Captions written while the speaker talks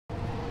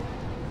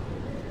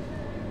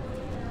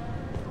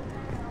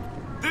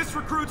This,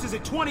 recruits, is a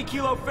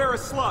 20-kilo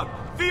ferrous slug.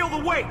 Feel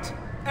the weight!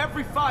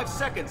 Every 5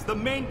 seconds, the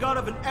main gun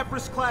of an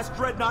Everest-class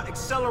dreadnought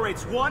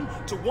accelerates 1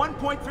 to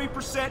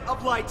 1.3%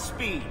 of light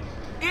speed.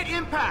 It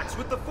impacts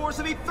with the force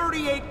of a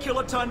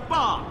 38-kiloton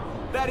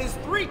bomb. That is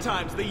 3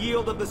 times the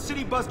yield of the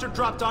city buster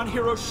dropped on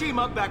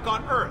Hiroshima back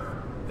on Earth.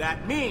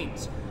 That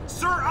means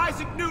Sir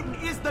Isaac Newton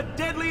is the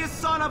deadliest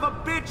son of a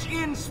bitch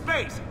in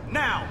space.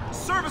 Now,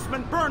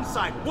 Serviceman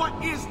Burnside,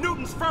 what is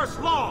Newton's first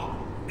law?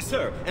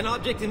 Sir, an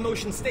object in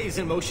motion stays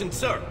in motion,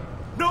 sir.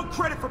 No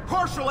credit for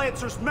partial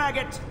answers,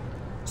 maggot!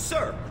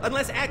 Sir,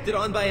 unless acted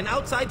on by an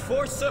outside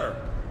force, sir.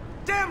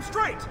 Damn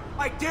straight!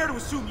 I dare to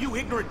assume you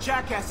ignorant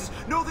jackasses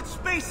know that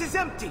space is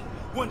empty.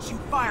 Once you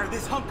fire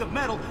this hunk of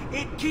metal,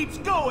 it keeps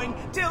going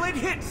till it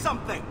hits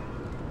something.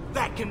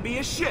 That can be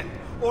a ship,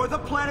 or the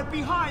planet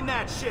behind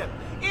that ship.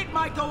 It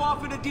might go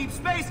off into deep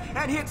space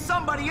and hit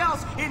somebody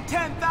else in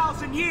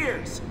 10,000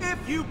 years.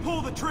 If you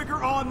pull the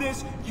trigger on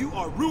this, you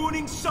are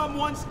ruining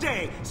someone's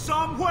day,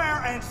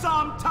 somewhere and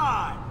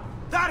sometime.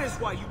 That is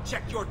why you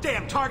check your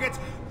damn targets.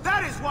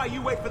 That is why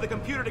you wait for the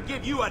computer to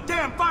give you a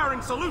damn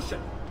firing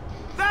solution.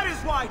 That is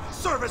why,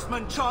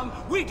 Serviceman Chung,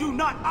 we do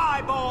not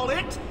eyeball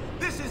it.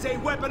 This is a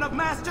weapon of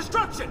mass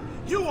destruction.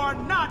 You are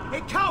not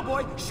a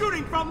cowboy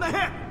shooting from the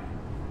hip.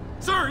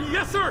 Sir,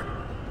 yes, sir.